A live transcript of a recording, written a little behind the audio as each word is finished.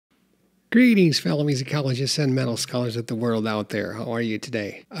Greetings, fellow musicologists and metal scholars of the world out there. How are you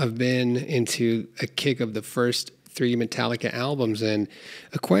today? I've been into a kick of the first 3 Metallica albums, and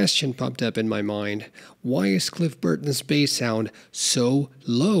a question popped up in my mind. Why is Cliff Burton's bass sound so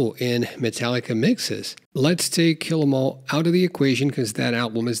low in Metallica mixes? Let's take Kill 'Em All out of the equation, because that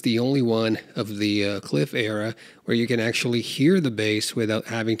album is the only one of the Cliff era where you can actually hear the bass without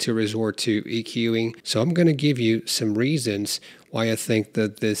having to resort to EQing. So I'm going to give you some reasons why I think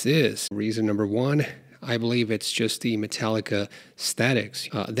that this is. Reason number 1, I believe it's just the Metallica statics.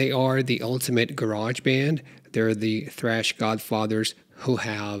 They are the ultimate garage band. They're the thrash godfathers who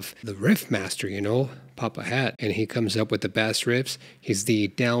have the riff master, Papa Hat, and he comes up with the best riffs. He's the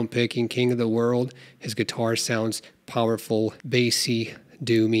down-picking king of the world. His guitar sounds powerful, bassy,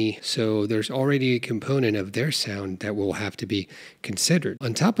 doomy, so there's already a component of their sound that will have to be considered.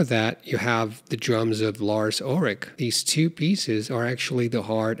 On top of that, you have the drums of Lars Ulrich. These two pieces are actually the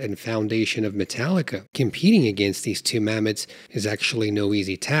heart and foundation of Metallica. Competing against these two mammoths is actually no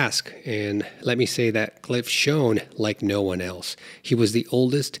easy task, and let me say that Cliff shone like no one else. He was the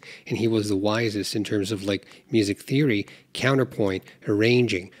oldest and he was the wisest in terms of music theory, counterpoint,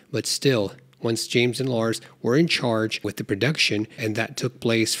 arranging, but still, once James and Lars were in charge with the production, and that took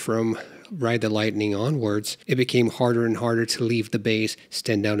place from Ride the Lightning onwards, it became harder and harder to leave the bass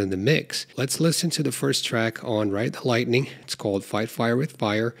stand down in the mix. Let's listen to the first track on Ride the Lightning. It's called Fight Fire with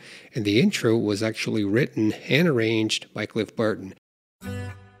Fire, and the intro was actually written and arranged by Cliff Burton.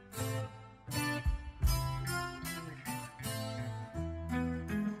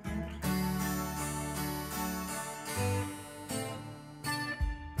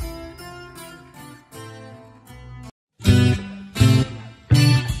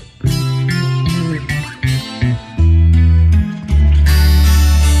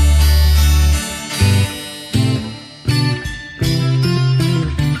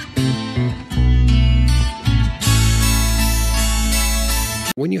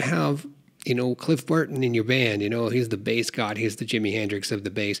 When you have, Cliff Burton in your band, he's the bass god, he's the Jimi Hendrix of the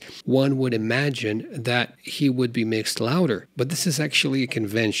bass, one would imagine that he would be mixed louder. But this is actually a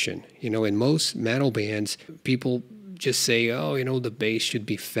convention. In most metal bands, people just say, the bass should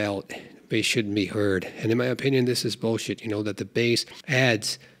be felt, bass shouldn't be heard. And in my opinion, this is bullshit, that the bass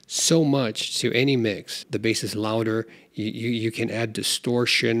adds so much to any mix. The bass is louder, you can add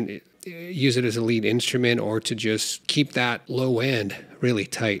distortion, use it as a lead instrument, or to just keep that low end really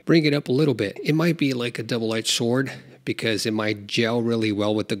tight. Bring it up a little bit. It might be like a double-edged sword because it might gel really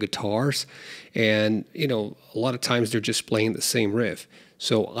well with the guitars. And, a lot of times they're just playing the same riff.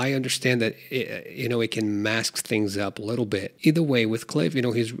 So I understand that, it can mask things up a little bit. Either way, with Cliff,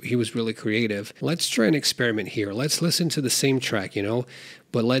 he was really creative. Let's try an experiment here. Let's listen to the same track,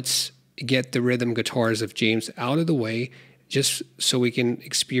 but let's get the rhythm guitars of James out of the way, just so we can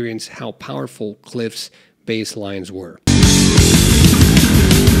experience how powerful Cliff's bass lines were.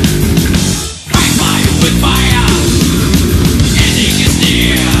 Fight fire with fire, ending is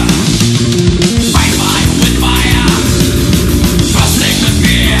near. Fight fire with fire, trusting with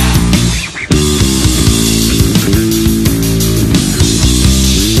fear.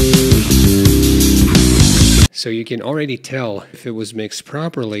 So you can already tell if it was mixed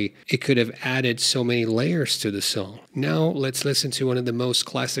properly, it could have added so many layers to the song. Now let's listen to one of the most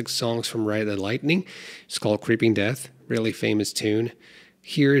classic songs from Ride the Lightning. It's called Creeping Death, really famous tune.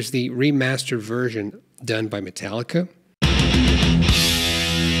 Here's the remastered version done by Metallica.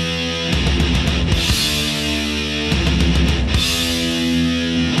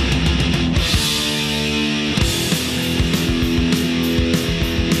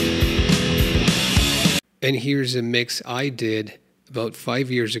 And here's a mix I did about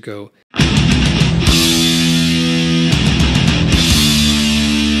 5 years ago.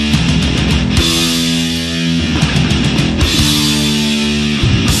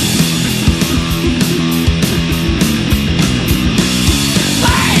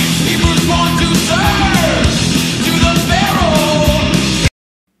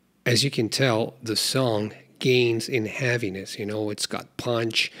 As you can tell, the song gains in heaviness. It's got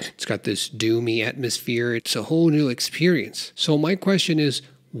punch, it's got this doomy atmosphere. It's a whole new experience. So my question is,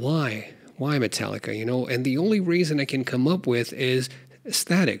 why Metallica? And the only reason I can come up with is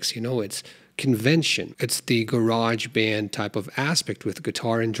aesthetics. It's convention. It's the garage band type of aspect with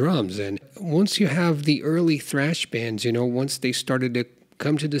guitar and drums. And once you have the early thrash bands, once they started to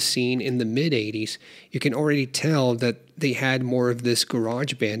come to the scene in the mid-'80s, you can already tell that they had more of this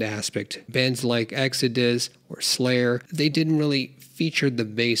garage band aspect. Bands like Exodus or Slayer, they didn't really feature the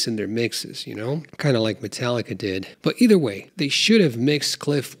bass in their mixes, kind of like Metallica did. But either way, they should have mixed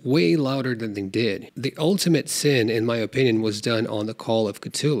Cliff way louder than they did. The ultimate sin, in my opinion, was done on the Call of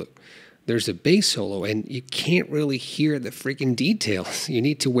Cthulhu. there's a bass solo and you can't really hear the freaking details. You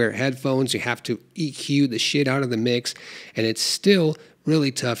need to wear headphones. You have to EQ the shit out of the mix, and it's still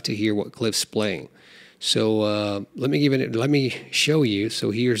really tough to hear what Cliff's playing. So let me show you. So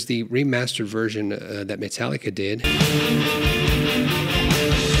here's the remastered version that Metallica did.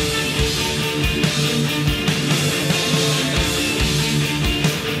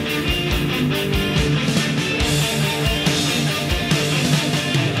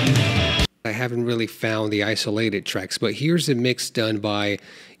 I haven't really found the isolated tracks, but here's a mix done by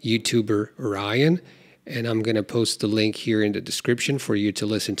YouTuber Orion, and I'm going to post the link here in the description for you to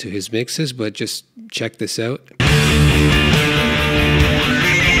listen to his mixes, but just check this out.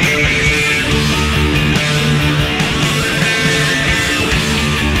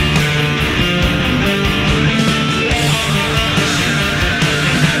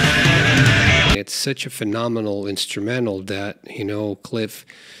 It's such a phenomenal instrumental that, you know, Cliff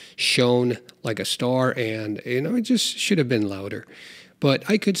shone like a star, and, you know, it just should have been louder. But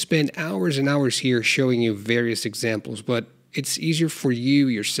I could spend hours and hours here showing you various examples, but it's easier for you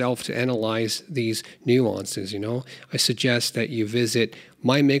yourself to analyze these nuances, you know. I suggest that you visit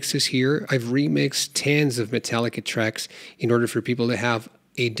my mixes here. I've remixed tens of Metallica tracks in order for people to have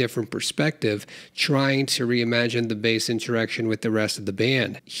a different perspective, trying to reimagine the bass interaction with the rest of the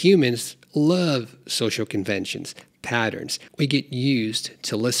band. Humans love social conventions, patterns. We get used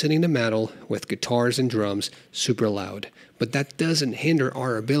to listening to metal with guitars and drums super loud, but that doesn't hinder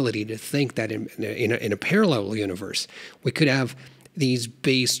our ability to think that in a parallel universe, we could have these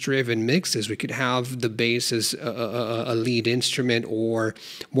bass-driven mixes. We could have the bass as a lead instrument or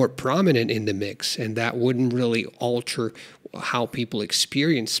more prominent in the mix, and that wouldn't really alter how people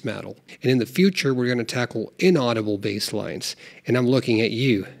experience metal. And in the future, we're going to tackle inaudible bass lines, and I'm looking at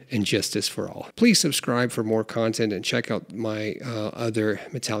you and Justice for All. Please subscribe for more content and check out my other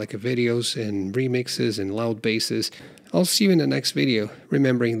Metallica videos and remixes and loud basses. I'll see you in the next video,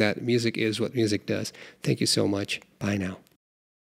 remembering that music is what music does. Thank you so much. Bye now.